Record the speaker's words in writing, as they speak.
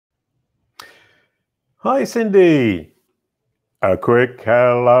Hi, Cindy. A quick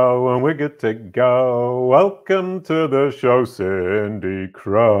hello and we're good to go. Welcome to the show, Cindy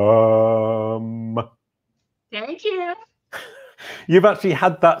Krum. Thank you. You've actually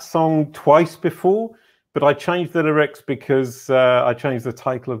had that song twice before, but I changed the lyrics because I changed the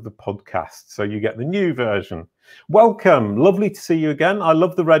title of the podcast, so you get the new version. Welcome. Lovely to see you again. I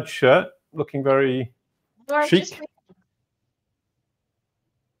love the red shirt. Looking very chic.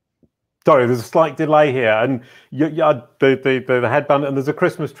 Sorry, there's a slight delay here, and the headband, and there's a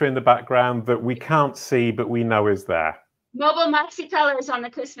Christmas tree in the background that we can't see, but we know is there. MobileMoxie colors on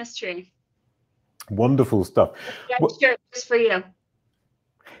the Christmas tree. Wonderful stuff. Red shirt just for you.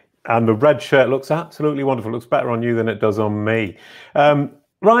 And the red shirt looks absolutely wonderful. It looks better on you than it does on me.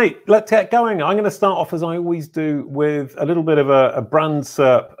 Right, let's get going. I'm going to start off, as I always do, with a little bit of a brand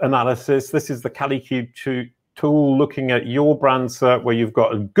SERP analysis. This is the Kalicube tool looking at your brand SERP where you've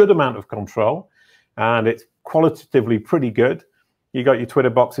got a good amount of control and it's qualitatively pretty good. You got your Twitter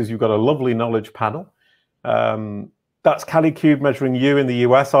boxes, you've got a lovely knowledge panel. That's Kalicube measuring you in the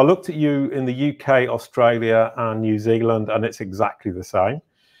US. I looked at you in the UK, Australia and New Zealand, and it's exactly the same.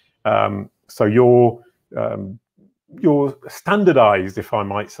 So you're standardized, if I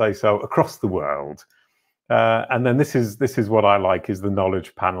might say so, across the world. And then this is what I like, is the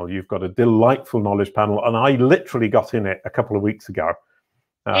knowledge panel. You've got a delightful knowledge panel, and I literally got in it a couple of weeks ago.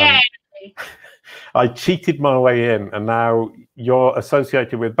 I cheated my way in, and now you're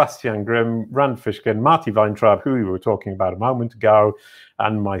associated with Bastian Grimm, Rand Fishkin, Marty Weintraub, who we were talking about a moment ago,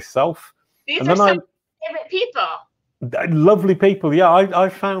 and myself. These are some favorite people. Lovely people. Yeah, I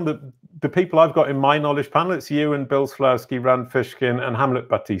found that the people I've got in my knowledge panel, it's you and Bill Slawski, Rand Fishkin, and Hamlet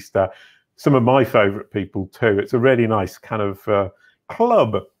Batista. Some of my favorite people too. It's a really nice kind of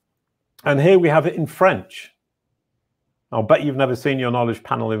club. And here we have it in French. I'll bet you've never seen your knowledge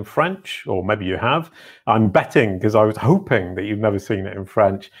panel in French, or maybe you have. I'm betting, because I was hoping that you've never seen it in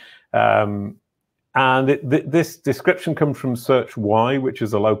French. This description comes from Search Y, which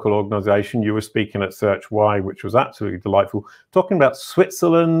is a local organization. You were speaking at Search Y, which was absolutely delightful, talking about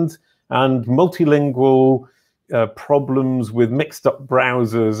Switzerland and multilingual problems with mixed up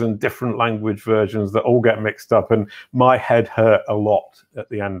browsers and different language versions that all get mixed up, and my head hurt a lot at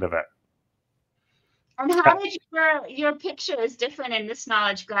the end of it. And how did your picture is different in this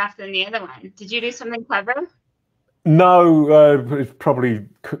knowledge graph than the other one? Did you do something clever? No, it's probably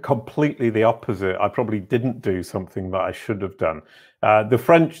completely the opposite. I probably didn't do something that I should have done. The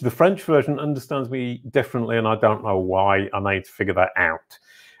French version understands me differently, and I don't know why. I need to figure that out.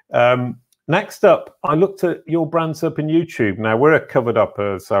 Next up, I looked at your brand SERP in YouTube. Now, we're a covered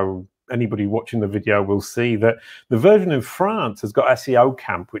upper, so anybody watching the video will see that the version in France has got SEO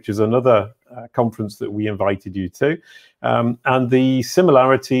Camp, which is another conference that we invited you to. And the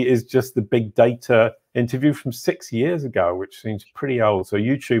similarity is just the big data interview from 6 years ago, which seems pretty old. So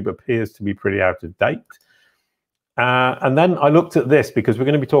YouTube appears to be pretty out of date. And then I looked at this because we're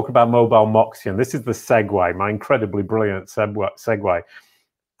going to be talking about MobileMoxie, and this is the segue, my incredibly brilliant segue.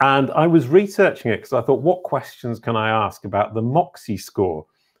 And I was researching it because I thought, what questions can I ask about the MoxieScore?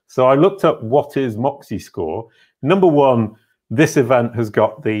 So I looked up what is MoxieScore. Number one, this event has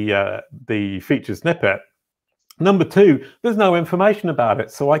got the feature snippet. Number two, there's no information about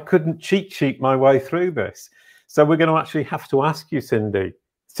it, so I couldn't cheat sheet my way through this. So we're going to actually have to ask you, Cindy,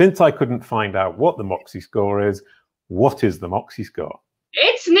 since I couldn't find out what the MoxieScore is, what is the MoxieScore?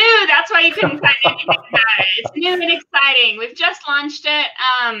 It's new. That's why you couldn't find anything about it. It's new and exciting. We've just launched it,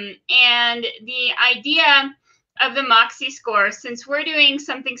 and the idea of the MoxieScore, since we're doing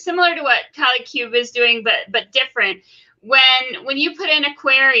something similar to what Kalicube is doing, but different. When you put in a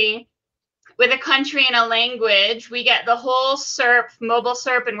query with a country and a language, we get the whole SERP, mobile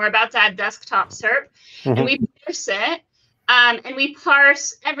SERP, and we're about to add desktop SERP, and we parse it, and we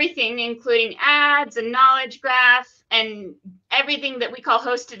parse everything, including ads and knowledge graph and everything that we call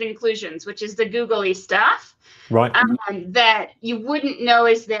hosted inclusions, which is the Google-y stuff, right? That you wouldn't know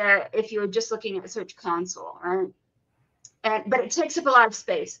is there if you were just looking at the Search Console, right? But it takes up a lot of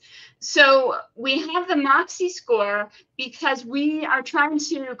space. So we have the MoxieScore because we are trying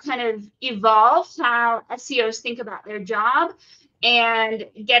to kind of evolve how SEOs think about their job and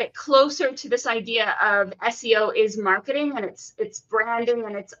get it closer to this idea of SEO is marketing, and it's branding,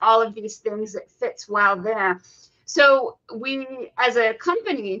 and it's all of these things that fits well there. So we, as a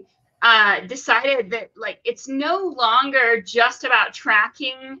company, decided that it's no longer just about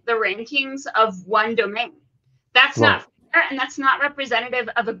tracking the rankings of one domain. That's not fair, and that's not representative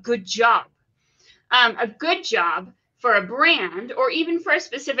of a good job. A good job for a brand or even for a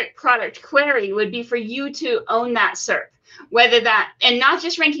specific product query would be for you to own that SERP, whether that, and not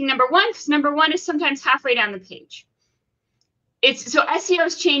just ranking number one, because number one is sometimes halfway down the page. So SEO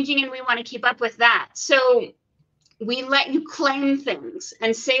is changing and we want to keep up with that. So we let you claim things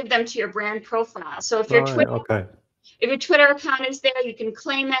and save them to your brand profile. So if your if your Twitter account is there, you can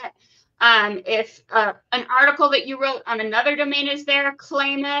claim it. If an article that you wrote on another domain is there,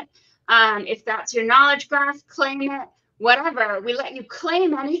 claim it. If that's your knowledge graph, claim it. Whatever, we let you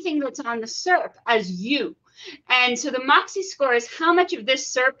claim anything that's on the SERP as you. And so the MoxieScore is how much of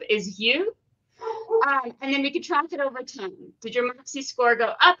this SERP is you. And then we could track it over time. Did your MoxieScore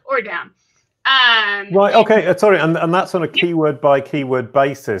go up or down? Right. Okay. Sorry. And that's on a keyword by keyword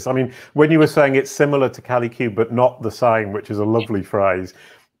basis. I mean, when you were saying it's similar to Kalicube, but not the same, which is a lovely phrase.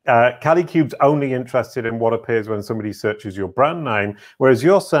 Kalicube's only interested in what appears when somebody searches your brand name, whereas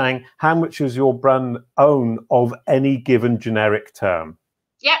you're saying how much does your brand own of any given generic term?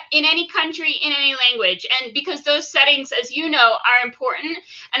 Yeah, in any country, in any language. And because those settings, as you know, are important.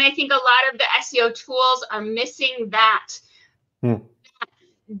 And I think a lot of the SEO tools are missing that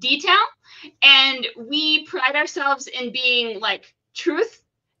detail. And we pride ourselves in being like truth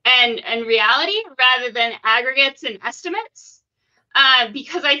and reality rather than aggregates and estimates.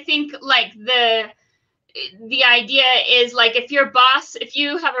 Because I think like the idea is like if your boss, if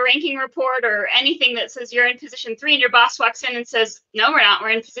you have a ranking report or anything that says you're in position 3 and your boss walks in and says, no, we're not, we're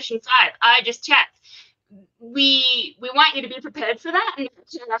in position 5. I just checked. We want you to be prepared for that and not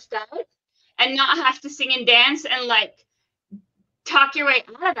get left out and not have to sing and dance and like talk your way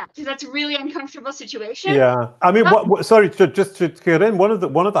out of that, because that's a really uncomfortable situation. Yeah, I mean, sorry, just to get in, one of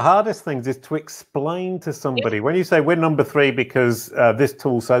the hardest things is to explain to somebody when you say we're number 3 because this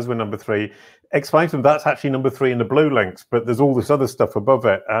tool says we're number 3. Explain to them that's actually number 3 in the blue links, but there's all this other stuff above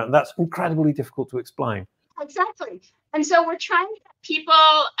it, and that's incredibly difficult to explain. Exactly, and so we're trying to give people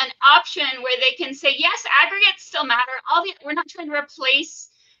an option where they can say yes, aggregates still matter. We're not trying to replace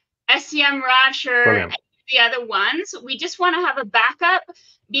SEMrush or Brilliant. the other ones. We just want to have a backup,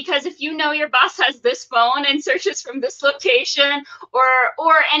 because if you know your boss has this phone and searches from this location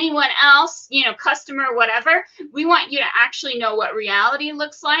or anyone else, you know, customer, whatever, we want you to actually know what reality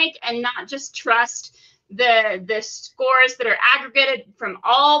looks like and not just trust the scores that are aggregated from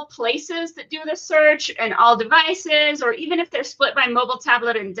all places that do the search and all devices, or even if they're split by mobile,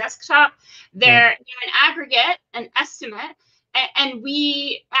 tablet, and desktop, they're an aggregate, an estimate, and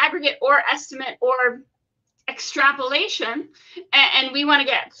we aggregate or estimate or extrapolation, and we want to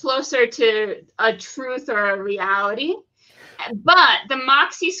get closer to a truth or a reality. But the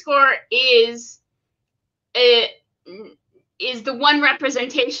MoxieScore is the one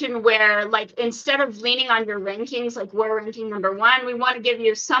representation where, like, instead of leaning on your rankings, like we're ranking number 1, we want to give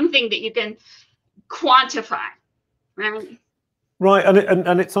you something that you can quantify, right? Right,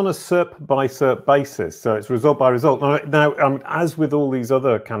 and it's on a SERP by SERP basis, so it's result by result. Now, as with all these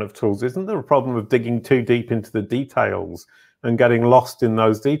other kind of tools, isn't there a problem of digging too deep into the details and getting lost in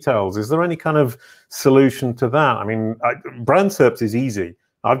those details? Is there any kind of solution to that? I mean, brand SERPs is easy.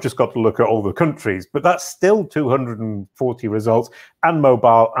 I've just got to look at all the countries, but that's still 240 results, and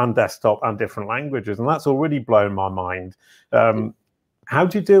mobile and desktop and different languages, and that's already blown my mind. How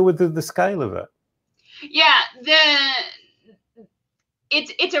do you deal with the scale of it? Yeah,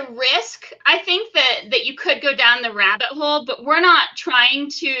 it's a risk. I think that you could go down the rabbit hole, but we're not trying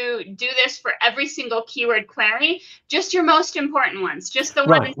to do this for every single keyword query, just your most important ones, just the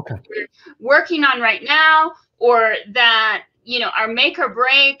ones you're working on right now, or that, you know, are make or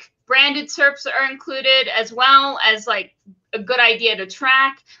break. Branded SERPs are included, as well as like a good idea to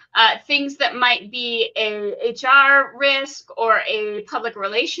track. Things that might be a HR risk or a public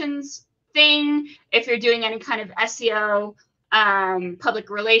relations thing, if you're doing any kind of SEO, public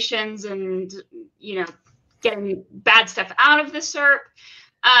relations, and, you know, getting bad stuff out of the SERP.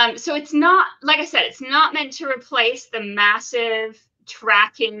 So it's not, like I said, it's not meant to replace the massive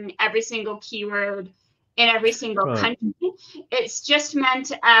tracking every single keyword in every single country. It's just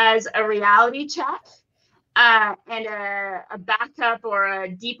meant as a reality check and a backup or a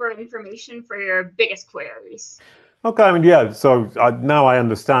deeper information for your biggest queries. Okay, I mean, yeah, so now I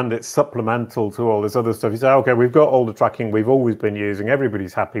understand it's supplemental to all this other stuff. You say, okay, we've got all the tracking we've always been using.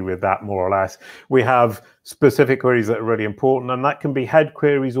 Everybody's happy with that, more or less. We have specific queries that are really important, and that can be head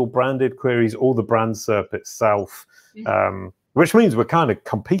queries or branded queries or the brand SERP itself, which means we're kind of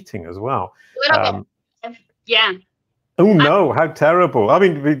competing as well. A little bit. Yeah. Oh, no, how terrible. I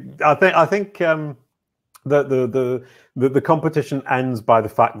mean, I think the competition ends by the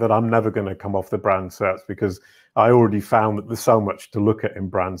fact that I'm never going to come off the brand SERPs, because I already found that there's so much to look at in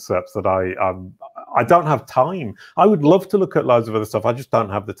brand SERPs that I don't have time. I would love to look at loads of other stuff. I just don't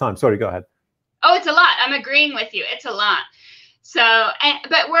have the time. Sorry, go ahead. Oh, it's a lot. I'm agreeing with you. It's a lot. So,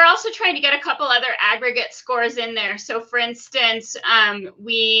 but we're also trying to get a couple other aggregate scores in there. So for instance,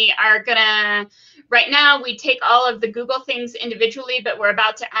 we are gonna, right now we take all of the Google things individually, but we're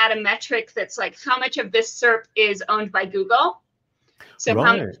about to add a metric that's like how much of this SERP is owned by Google. So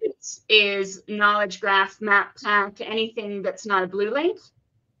how much is knowledge graph, map pack, anything that's not a blue link.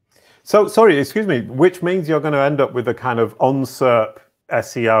 So sorry, excuse me, which means you're going to end up with a kind of on SERP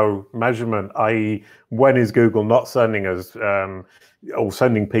SEO measurement, i.e. when is Google not sending us or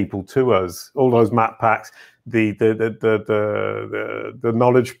sending people to us, all those map packs, the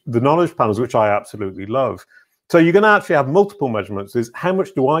knowledge panels, which I absolutely love. So you're going to actually have multiple measurements. Is how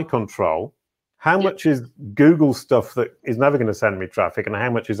much do I control? How much is Google stuff that is never going to send me traffic, and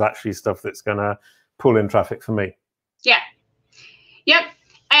how much is actually stuff that's going to pull in traffic for me? Yeah. Yep.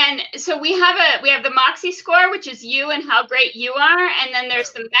 And so we have the MoxieScore, which is you and how great you are, and then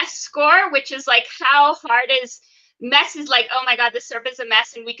there's the MessScore, which is like how hard is mess is like, oh my God, this SERP is a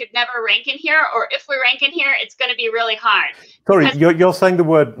mess and we could never rank in here, or if we rank in here, it's going to be really hard. Sorry, you're saying the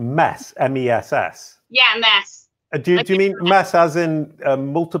word mess, M-E-S-S. Yeah, mess. Do you mean mess as in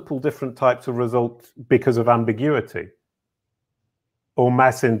multiple different types of results because of ambiguity? Or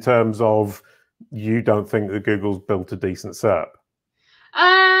mess in terms of you don't think that Google's built a decent SERP?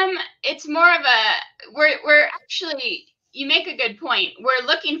 It's more of a, we're actually, you make a good point. We're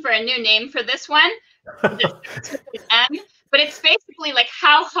looking for a new name for this one, but it's basically like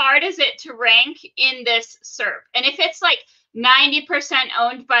how hard is it to rank in this SERP? And if it's like 90%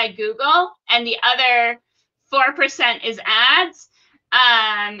 owned by Google and the other 4% is ads,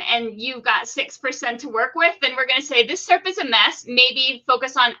 and you've got 6% to work with, then we're going to say this SERP is a mess. Maybe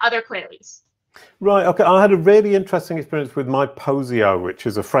focus on other queries. Right. Okay. I had a really interesting experience with MyPosio, which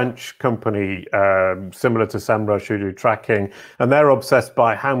is a French company similar to SEMrush who do tracking, and they're obsessed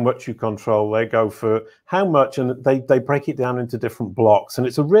by how much you control. They go for how much, and they break it down into different blocks, and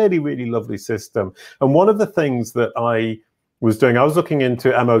it's a really, really lovely system. And one of the things that I was doing, I was looking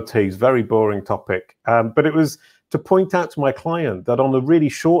into MOTs, very boring topic, but it was to point out to my client that on the really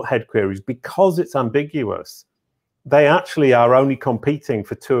short head queries, because it's ambiguous, they actually are only competing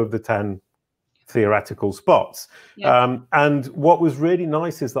for 2 of the 10 theoretical spots. Yeah. And what was really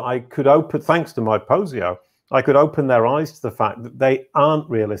nice is that I could open, thanks to MyPosio, I could open their eyes to the fact that they aren't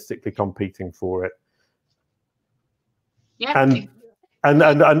realistically competing for it. Yeah. And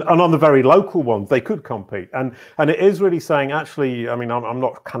on the very local ones, they could compete. And it is really saying, actually, I mean, I'm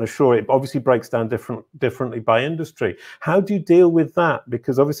not kind of sure. It obviously breaks down differently by industry. How do you deal with that?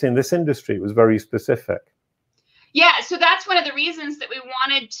 Because obviously in this industry, it was very specific. Yeah, so that's one of the reasons that we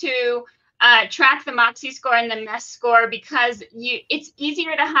wanted to track the MoxieScore and the MessScore, because it's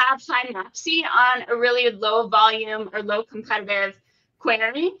easier to have high Moxie on a really low volume or low competitive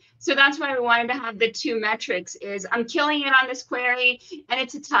query. So that's why we wanted to have the 2 metrics is I'm killing it on this query and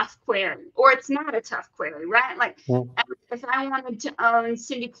it's a tough query, or it's not a tough query, right? Like if I wanted to own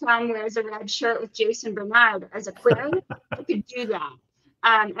Cindy Krum wears a red shirt with Jason Barnard as a query, I could do that.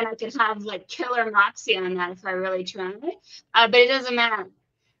 And I could have like killer Moxie on that if I really tried, but it doesn't matter,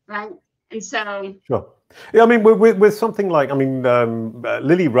 right? And so, sure. Yeah, I mean, with something like, I mean,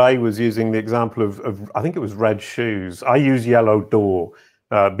 Lily Ray was using the example of, I think it was red shoes. I use yellow door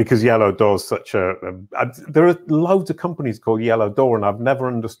because yellow door is such there are loads of companies called yellow door, and I've never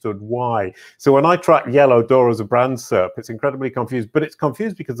understood why. So when I track yellow door as a brand SERP, it's incredibly confused, but it's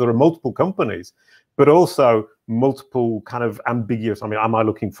confused because there are multiple companies, but also multiple kind of ambiguous. I mean, am I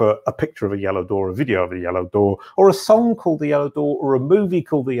looking for a picture of a yellow door, a video of a yellow door, or a song called The Yellow Door, or a movie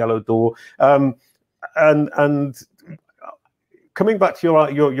called The Yellow Door? And coming back to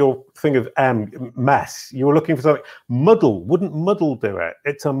your thing of mess, you were looking for something. Muddle, wouldn't muddle do it?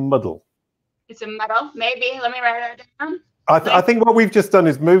 It's a muddle. It's a muddle, maybe. Let me write that down. I think what we've just done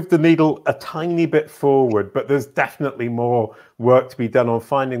is moved the needle a tiny bit forward, but there's definitely more work to be done on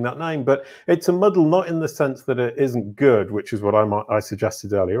finding that name. But it's a muddle, not in the sense that it isn't good, which is what I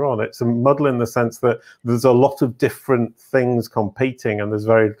suggested earlier on. It's a muddle in the sense that there's a lot of different things competing and there's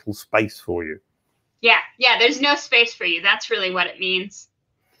very little space for you. Yeah, there's no space for you. That's really what it means.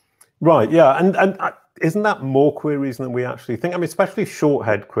 Right, yeah, and isn't that more queries than we actually think? I mean, especially short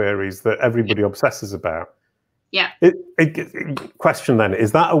head queries that everybody obsesses about. Yeah. Question then,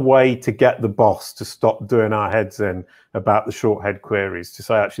 is that a way to get the boss to stop doing our heads in about the short head queries, to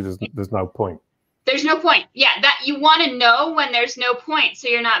say actually there's no point? There's no point. Yeah, that you want to know when there's no point, so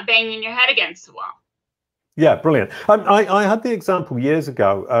you're not banging your head against the wall. Yeah, brilliant. I had the example years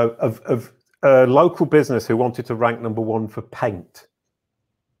ago of a local business who wanted to rank #1 for paint.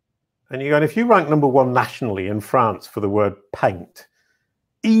 And you go, and if you rank #1 nationally in France for the word paint,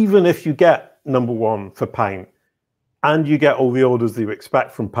 even if you get #1 for paint, and you get all the orders that you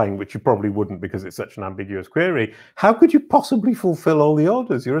expect from paint, which you probably wouldn't because it's such an ambiguous query, how could you possibly fulfill all the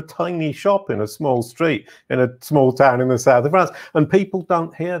orders? You're a tiny shop in a small street in a small town in the south of France, and people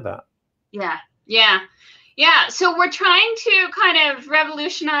don't hear that. Yeah. So we're trying to kind of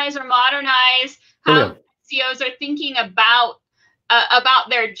revolutionize or modernize how SEOs are thinking about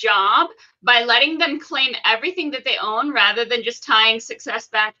their job by letting them claim everything that they own rather than just tying success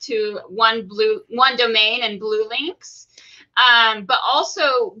back to one domain and blue links, but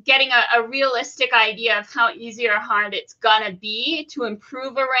also getting a realistic idea of how easy or hard it's gonna be to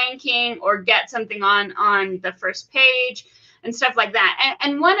improve a ranking or get something on the first page and stuff like that.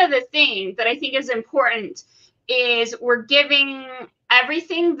 And one of the things that I think is important is we're giving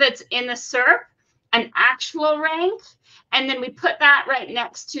everything that's in the SERP an actual rank, and then we put that right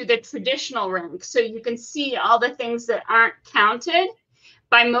next to the traditional rank. So you can see all the things that aren't counted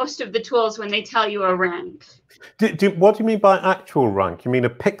by most of the tools when they tell you a rank. What do you mean by actual rank? You mean a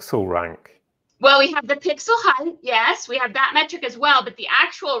pixel rank? Well, we have the pixel height. Yes, we have that metric as well. But the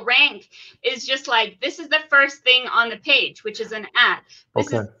actual rank is just like, this is the first thing on the page, which is an ad. This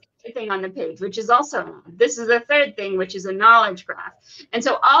is the second thing on the page, which is also an ad. This is the third thing, which is a knowledge graph. And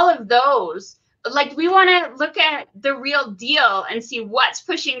so all of those, like, we want to look at the real deal and see what's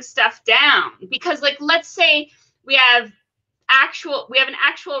pushing stuff down. Because, like, let's say we have an actual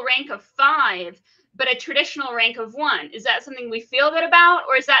rank of 5, but a traditional rank of 1. Is that something we feel good about?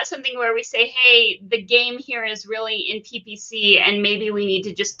 Or is that something where we say, hey, the game here is really in PPC and maybe we need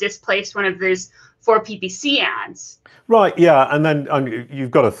to just displace one of those 4 PPC ads? Right, yeah. And then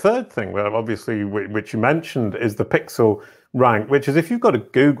you've got a third thing, obviously, which you mentioned, is the pixel rank, which is if you've got a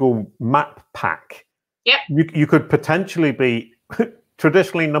Google map pack, you could potentially be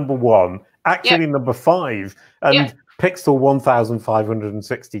traditionally #1, actually #5, and pixel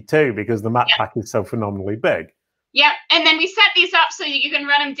 1562 because the map pack is so phenomenally big. And then we set these up so you can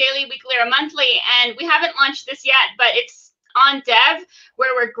run them daily, weekly, or monthly, and we haven't launched this yet, but it's on dev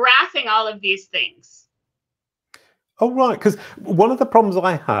where we're graphing all of these things. Oh, right, because one of the problems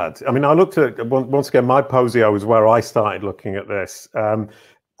I had, I mean, I looked at, once again, my Posio is where I started looking at this,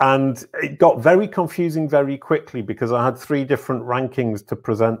 and it got very confusing very quickly because I had 3 different rankings to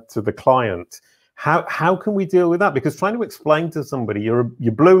present to the client. How can we deal with that? Because trying to explain to somebody your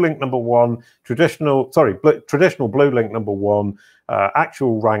blue link #1, traditional blue link #1,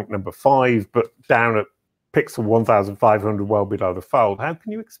 actual rank #5, but down at pixel 1500, well below the fold. How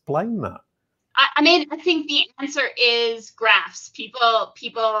can you explain that? I mean, I think the answer is graphs. People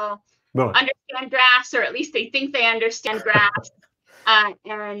understand graphs, or at least they think they understand graphs.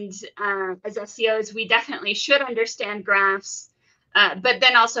 And as SEOs, we definitely should understand graphs, but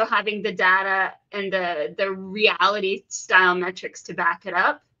then also having the data and the reality style metrics to back it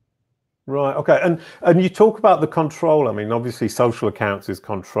up. Right. Okay. And you talk about the control. I mean, obviously, social accounts is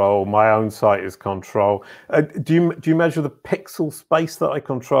control. My own site is control. Do you measure the pixel space that I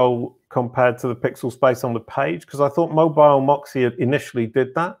control compared to the pixel space on the page? Because I thought MobileMoxie initially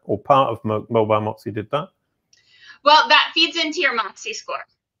did that, or part of MobileMoxie did that. Well, that feeds into your MoxieScore.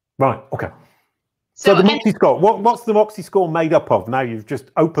 Right. Okay. So the MoxieScore. What's the MoxieScore made up of? Now you've just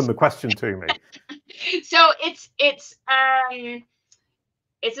opened the question to me. So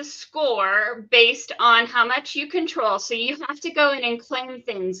it's a score based on how much you control. So you have to go in and claim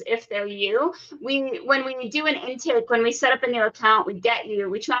things if they're you. When we do an intake, when we set up a new account, we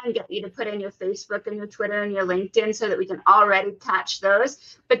try and get you to put in your Facebook and your Twitter and your LinkedIn so that we can already catch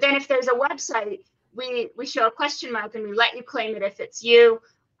those. But then if there's a website, we show a question mark and we let you claim it if it's you.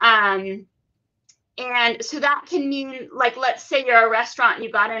 And so that can mean, like, let's say you're a restaurant and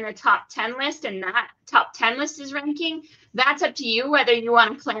you got in a top 10 list and that top 10 list is ranking. That's up to you whether you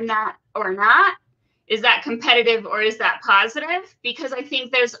want to claim that or not. Is that competitive or is that positive? Because I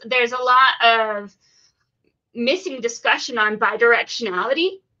think there's a lot of missing discussion on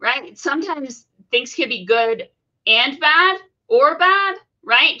bidirectionality, right? Sometimes things can be good and bad or bad,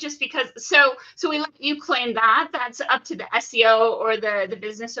 right? Just because, so we let you claim that. That's up to the SEO or the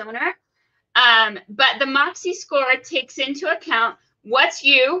business owner. But the MoxieScore takes into account what's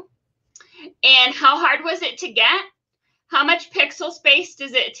you and how hard was it to get, how much pixel space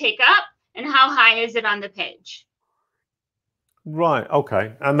does it take up, and how high is it on the page. Right.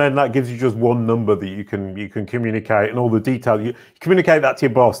 Okay. And then that gives you just one number that you can communicate, and all the details. You communicate that to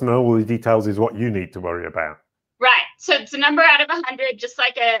your boss, and then all the details is what you need to worry about. Right. So it's a number out of 100, just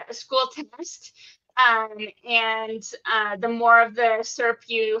like a school test. The more of the SERP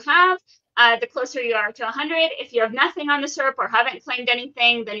you have, the closer you are to 100. If you have nothing on the SERP or haven't claimed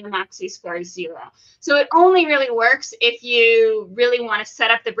anything, then your MoxieScore is 0. So it only really works if you really want to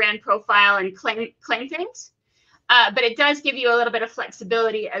set up the brand profile and claim things. But it does give you a little bit of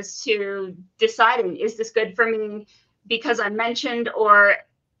flexibility as to deciding, is this good for me because I mentioned, or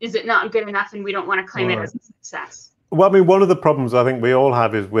is it not good enough and we don't want to claim it as a success? Well, I mean, one of the problems I think we all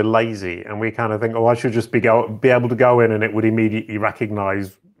have is we're lazy, and we kind of think, oh, I should just be able to go in and it would immediately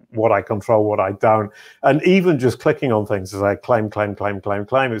recognize what I control, what I don't. And even just clicking on things as I claim is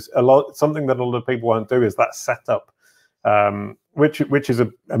something that a lot of people won't do, is that setup, which is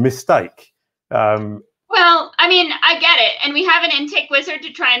a mistake. Well, I mean, I get it. And we have an intake wizard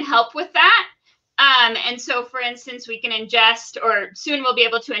to try and help with that. And so, for instance, we can ingest, or soon we'll be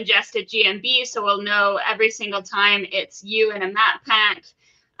able to ingest a GMB, so we'll know every single time it's you in a map pack,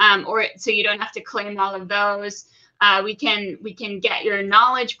 or so you don't have to claim all of those. We can get your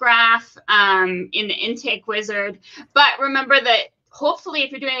knowledge graph in the intake wizard. But remember that hopefully,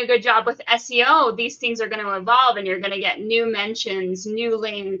 if you're doing a good job with SEO, these things are going to evolve, and you're going to get new mentions, new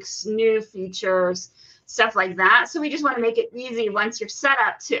links, new features, stuff like that. So we just want to make it easy once you're set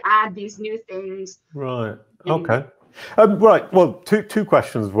up to add these new things. Right. Okay. Right. Well, two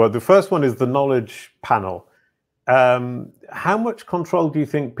questions. Well, the first one is the knowledge panel. How much control do you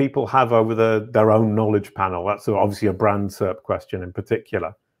think people have over their own knowledge panel? That's obviously a brand SERP question in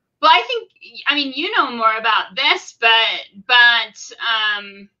particular. Well, I mean, you know more about this, but I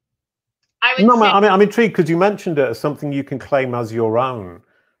would say, I'm intrigued because you mentioned it as something you can claim as your own.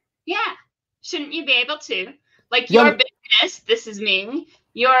 Yeah. Shouldn't you be able to? Like your business, this is me.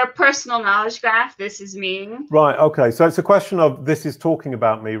 Your personal knowledge graph, this is me. Right. Okay. So it's a question of this is talking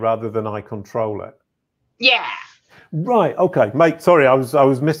about me rather than I control it. Yeah. Right. Okay, mate. Sorry, I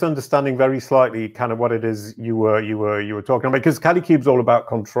was misunderstanding very slightly kind of what it is you were talking about, because Kalicube's all about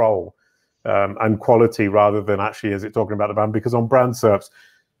control and quality rather than actually is it talking about the brand. Because on brand SERPs,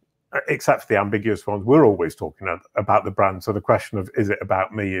 except for the ambiguous ones, we're always talking about the brand. So the question of is it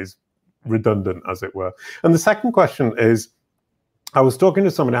about me is redundant, as it were. And the second question is, I was talking to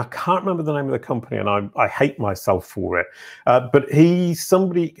somebody, I can't remember the name of the company, and I hate myself for it, but he's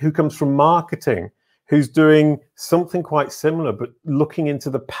somebody who comes from marketing who's doing something quite similar, but looking into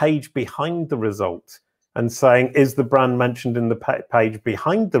the page behind the result and saying, is the brand mentioned in the page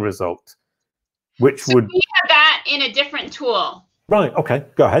behind the result? Which would... We have that in a different tool. Right, okay,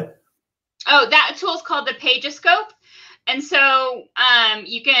 go ahead. Oh, that tool is called the Pagescope. And so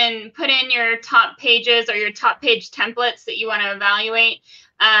you can put in your top pages or your top page templates that you want to evaluate.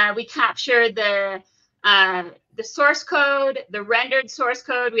 We capture the source code, the rendered source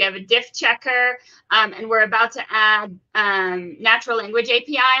code. We have a diff checker, and we're about to add natural language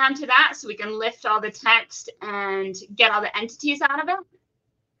API onto that, so we can lift all the text and get all the entities out of it.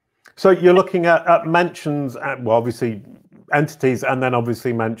 So you're looking at mentions, well, obviously entities, and then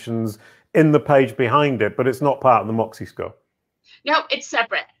obviously mentions in the page behind it, but it's not part of the MoxieScore. No, it's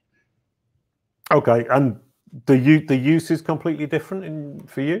separate. Okay, and the use is completely different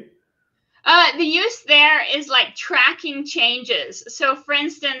for you? The use there is like tracking changes. So for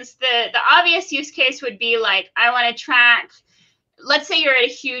instance, the obvious use case would be like, I want to track, let's say you're at a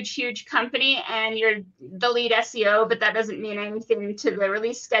huge company and you're the lead SEO, but that doesn't mean anything to the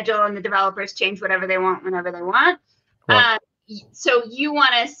release schedule, and the developers change whatever they want whenever they want. Right. So you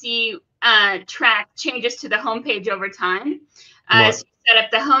want to see track changes to the homepage over time. Right. So you set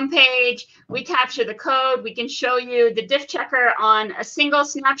up the homepage, we capture the code, we can show you the diff checker on a single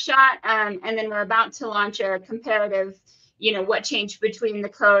snapshot, and then we're about to launch a comparative, what changed between the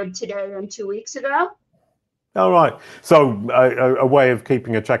code today and 2 weeks ago. All right. So a way of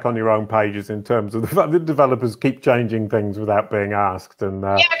keeping a check on your own pages in terms of the fact that developers keep changing things without being asked. And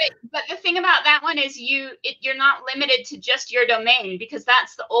yeah, but the thing about that one is you're not limited to just your domain, because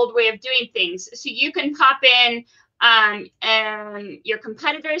that's the old way of doing things. So you can pop in your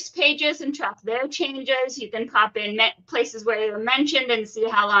competitors' pages and track their changes. You can pop in places where you're mentioned and see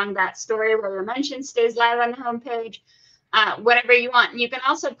how long that story where you're mentioned stays live on the homepage, whatever you want. And you can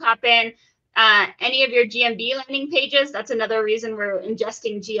also pop in any of your GMB landing pages. That's another reason we're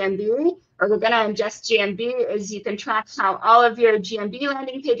ingesting GMB, or we're going to ingest GMB, is you can track how all of your GMB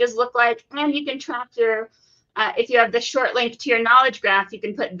landing pages look like, and you can track your, if you have the short link to your knowledge graph, you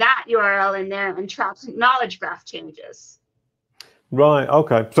can put that URL in there and track knowledge graph changes. Right.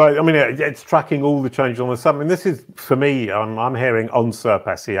 Okay. So, I mean, it's tracking all the changes on the site. I mean, this is, for me, I'm hearing on SERP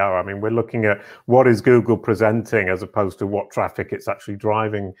SEO. I mean, we're looking at what is Google presenting as opposed to what traffic it's actually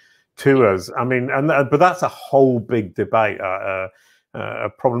driving to us. I mean, but that's a whole big debate. a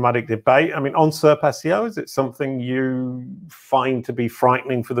problematic debate. I mean, on SERP SEO, is it something you find to be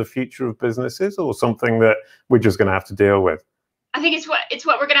frightening for the future of businesses, or something that we're just going to have to deal with? I think it's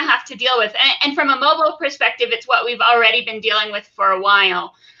what we're going to have to deal with, and from a mobile perspective, it's what we've already been dealing with for a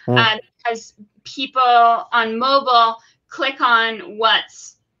while, because people on mobile click on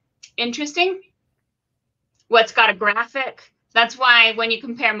what's interesting, what's got a graphic. That's why when you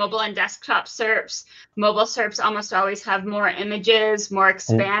compare mobile and desktop SERPs, mobile SERPs almost always have more images, more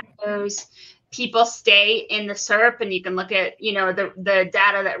expanders. People stay in the SERP, and you can look at, you know, the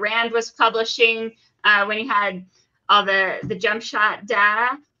data that Rand was publishing when he had all the jump shot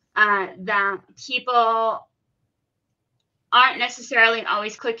data, that people aren't necessarily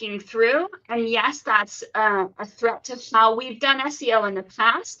always clicking through. And yes, that's a threat to how we've done SEO in the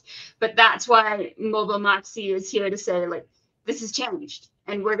past, but that's why MobileMoxie is here to say, like, this has changed,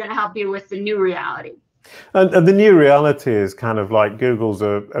 and we're going to help you with the new reality. And the new reality is kind of like Google's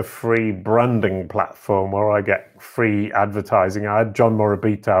a free branding platform where I get free advertising. I had John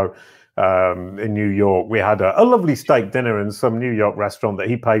Morabito in New York. We had a lovely steak dinner in some New York restaurant that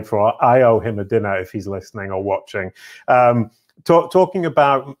he paid for. I owe him a dinner if he's listening or watching. Talking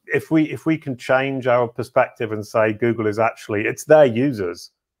about if we can change our perspective and say Google is actually, it's their users,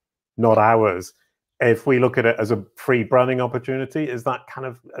 not ours. If we look at it as a free branding opportunity, is that kind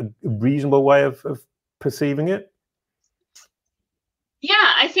of a reasonable way of perceiving it?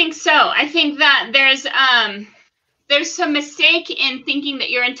 Yeah, I think so. I think that there's some mistake in thinking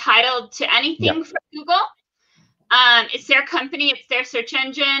that you're entitled to anything from Google. It's their company, it's their search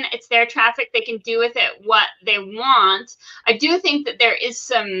engine, it's their traffic. They can do with it what they want. I do think that there is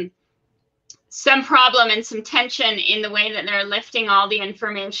some problem and some tension in the way that they're lifting all the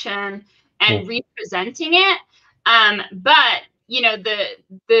information and representing it. But you know,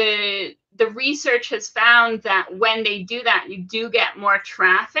 the research has found that when they do that, you do get more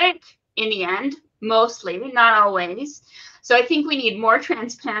traffic in the end, mostly, not always. So I think we need more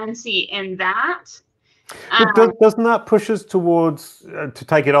transparency in that. But doesn't that push us towards, to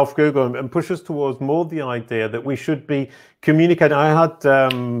take it off Google, and push us towards more the idea that we should be communicating? I had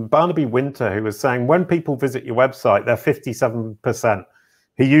Barnaby Winter, who was saying when people visit your website, they're 57%.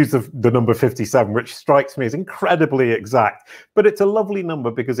 He used the number 57, which strikes me as incredibly exact, but it's a lovely number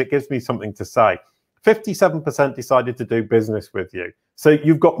because it gives me something to say. 57% decided to do business with you. So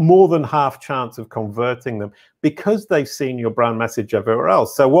you've got more than half chance of converting them because they've seen your brand message everywhere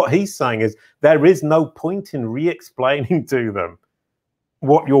else. So what he's saying is there is no point in re-explaining to them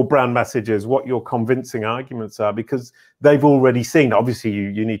what your brand message is, what your convincing arguments are, because they've already seen. Obviously,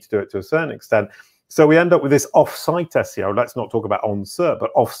 you need to do it to a certain extent. So we end up with this off-site SEO. Let's not talk about on-SERP,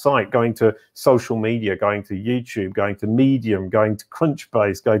 but off-site, going to social media, going to YouTube, going to Medium, going to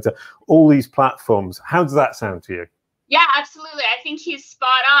Crunchbase, going to all these platforms. How does that sound to you? Yeah, absolutely. I think he's spot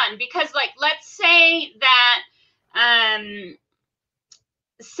on, because, like, let's say that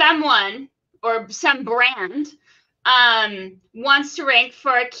someone or some brand wants to rank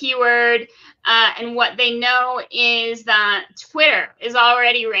for a keyword, and what they know is that Twitter is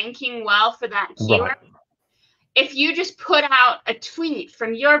already ranking well for that keyword. Right. If you just put out a tweet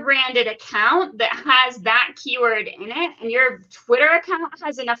from your branded account that has that keyword in it, and your Twitter account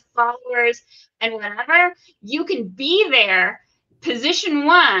has enough followers and whatever, you can be there, position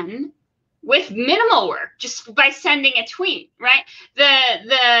 1, with minimal work, just by sending a tweet, right?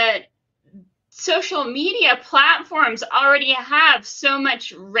 The social media platforms already have so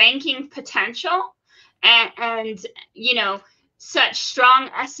much ranking potential and you know, such strong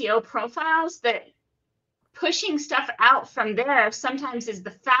SEO profiles that pushing stuff out from there sometimes is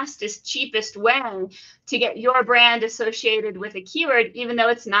the fastest, cheapest way to get your brand associated with a keyword, even though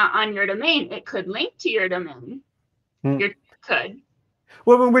it's not on your domain. It could link to your domain. It could.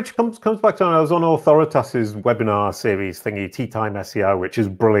 Well, which comes back to, I was on Authoritas's webinar series thingy, Tea Time SEO, which is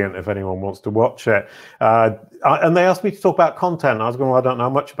brilliant if anyone wants to watch it. And they asked me to talk about content. I was going, well, I don't know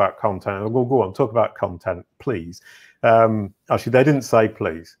much about content. I go, go on, talk about content, please. Actually, they didn't say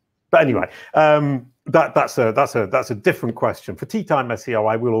please. But anyway, that's a different question. For Tea Time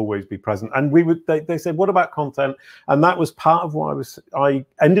SEO, I will always be present. And they said, what about content? And that was part of why I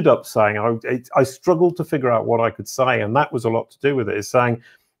ended up saying I struggled to figure out what I could say, and that was a lot to do with it. Is saying,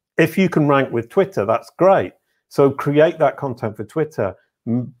 if you can rank with Twitter, that's great. So create that content for Twitter,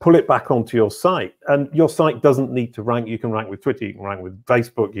 pull it back onto your site, and your site doesn't need to rank. You can rank with Twitter, you can rank with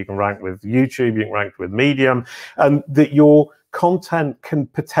Facebook, you can rank with YouTube, you can rank with Medium, and that your content can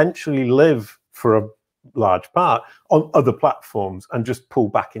potentially live for a large part on other platforms and just pull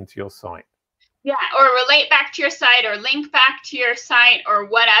back into your site. Yeah, or relate back to your site or link back to your site or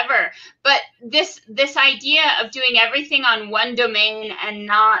whatever. But this idea of doing everything on one domain and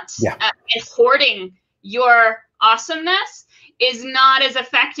not and hoarding your awesomeness is not as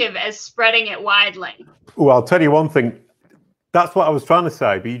effective as spreading it widely. Well, I'll tell you one thing. That's what I was trying to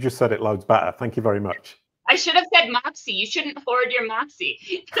say, but you just said it loads better. Thank you very much. I should have said Moxie. You shouldn't hoard your Moxie.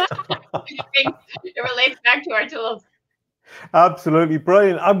 It relates back to our tools. Absolutely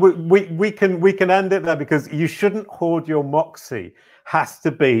brilliant. We can end it there, because you shouldn't hoard your Moxie has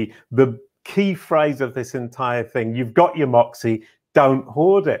to be the key phrase of this entire thing. You've got your Moxie, don't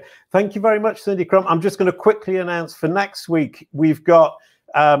hoard it. Thank you very much, Cindy Krum. I'm just going to quickly announce for next week, we've got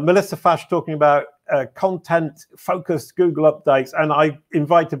Melissa Fash talking about content-focused Google updates, and I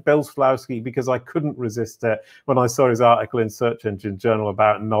invited Bill Slawski because I couldn't resist it when I saw his article in Search Engine Journal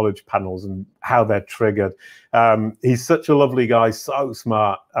about knowledge panels and how they're triggered. He's such a lovely guy, so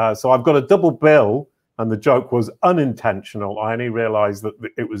smart. So I've got a double bill, and the joke was unintentional. I only realized that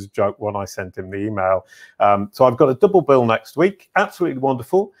it was a joke when I sent him the email. So I've got a double bill next week. Absolutely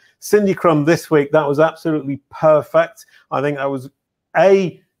wonderful. Cindy Krum this week, that was absolutely perfect. I think that was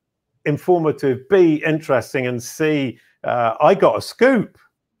A, informative, B, interesting, and C, I got a scoop.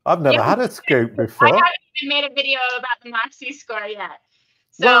 I've never had a scoop before. I haven't even made a video about the MoxieScore yet.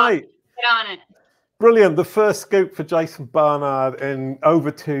 So right. Get on it. Brilliant. The first scoop for Jason Barnard in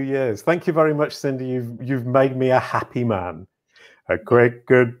over 2 years. Thank you very much, Cindy. You've made me a happy man. A quick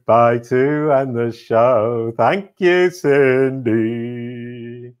goodbye to end the show. Thank you,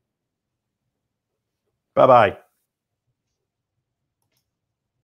 Cindy. Bye-bye.